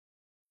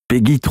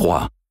Peggy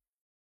 3.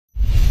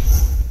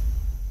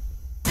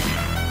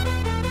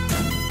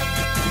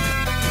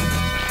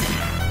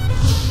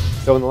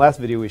 So in the last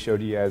video we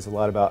showed you guys a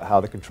lot about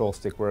how the control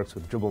stick works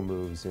with dribble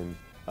moves, and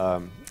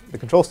the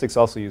control stick's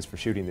also used for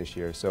shooting this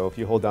year. So if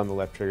you hold down the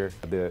left trigger,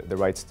 the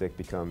right stick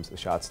becomes a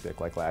shot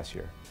stick like last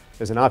year.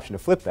 There's an option to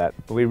flip that,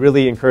 but we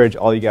really encourage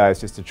all you guys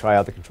just to try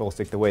out the control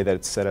stick the way that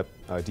it's set up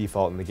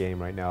default in the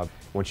game right now.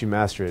 Once you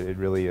master it, it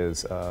really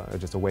is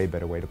just a way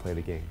better way to play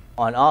the game.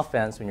 On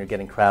offense, when you're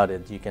getting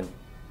crowded, you can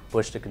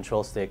push the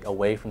control stick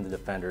away from the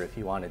defender if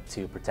you wanted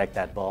to protect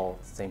that ball.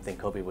 Same thing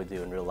Kobe would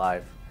do in real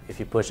life. If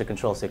you push the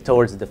control stick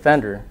towards the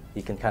defender,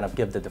 you can kind of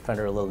give the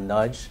defender a little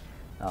nudge,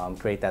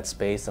 create that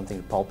space,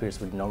 something Paul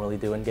Pierce would normally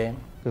do in game.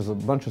 There's a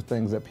bunch of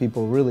things that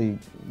people really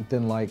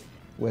didn't like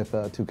with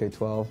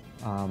 2K12.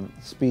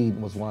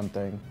 Speed was one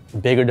thing.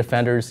 Bigger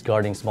defenders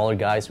guarding smaller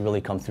guys really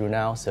come through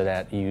now, so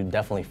that you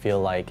definitely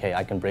feel like, hey,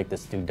 I can break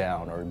this dude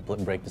down or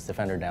break this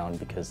defender down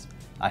because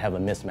I have a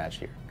mismatch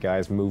here.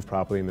 Guys move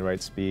properly in the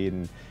right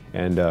speed,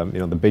 and you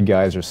know, the big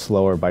guys are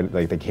slower, by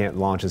like they can't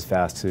launch as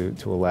fast to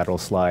a lateral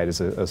slide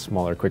as a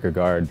smaller, quicker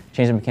guard.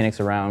 Change the mechanics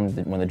around.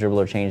 When the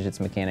dribbler changed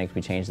its mechanics,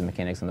 we changed the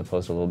mechanics in the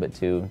post a little bit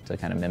too to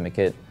kind of mimic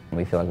it.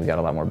 We feel like we got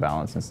a lot more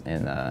balance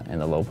in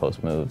the low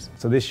post moves.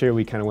 So this year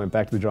we kind of went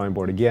back to the drawing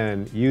board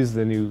again, used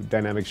the new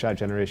dynamic shot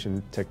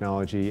generation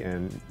technology,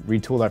 and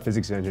retooled our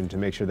physics engine to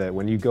make sure that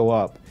when you go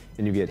up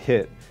and you get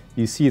hit,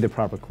 you see the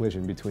proper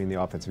collision between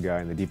the offensive guy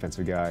and the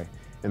defensive guy.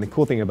 And the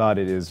cool thing about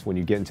it is when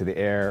you get into the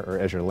air or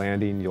as you're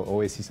landing, you'll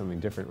always see something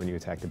different when you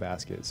attack the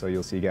basket. So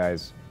you'll see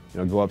guys, you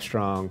know, go up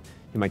strong.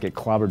 You might get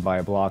clobbered by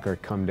a blocker,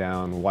 come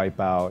down, wipe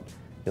out.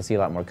 You'll see a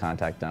lot more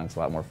contact dunks, a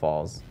lot more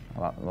falls, a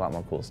lot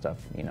more cool stuff,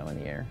 you know, in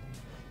the air.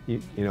 You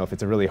know, if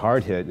it's a really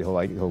hard hit,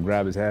 he'll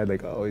grab his head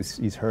like, oh,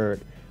 he's hurt,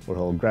 or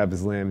he'll grab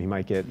his limb. He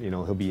might get, you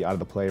know, he'll be out of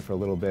the play for a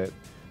little bit.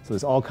 So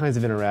there's all kinds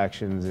of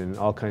interactions and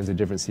all kinds of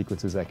different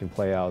sequences that can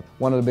play out.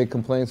 One of the big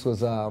complaints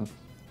was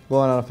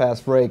going on a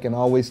fast break and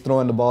always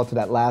throwing the ball to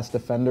that last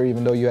defender,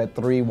 even though you had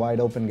 3 wide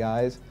open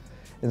guys.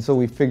 And so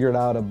we figured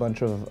out a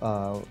bunch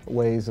of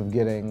ways of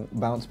getting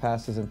bounce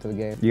passes into the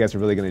game. You guys are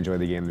really going to enjoy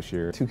the game this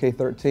year.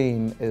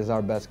 2K13 is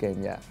our best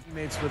game yet.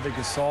 Teammates with the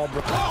Gasol.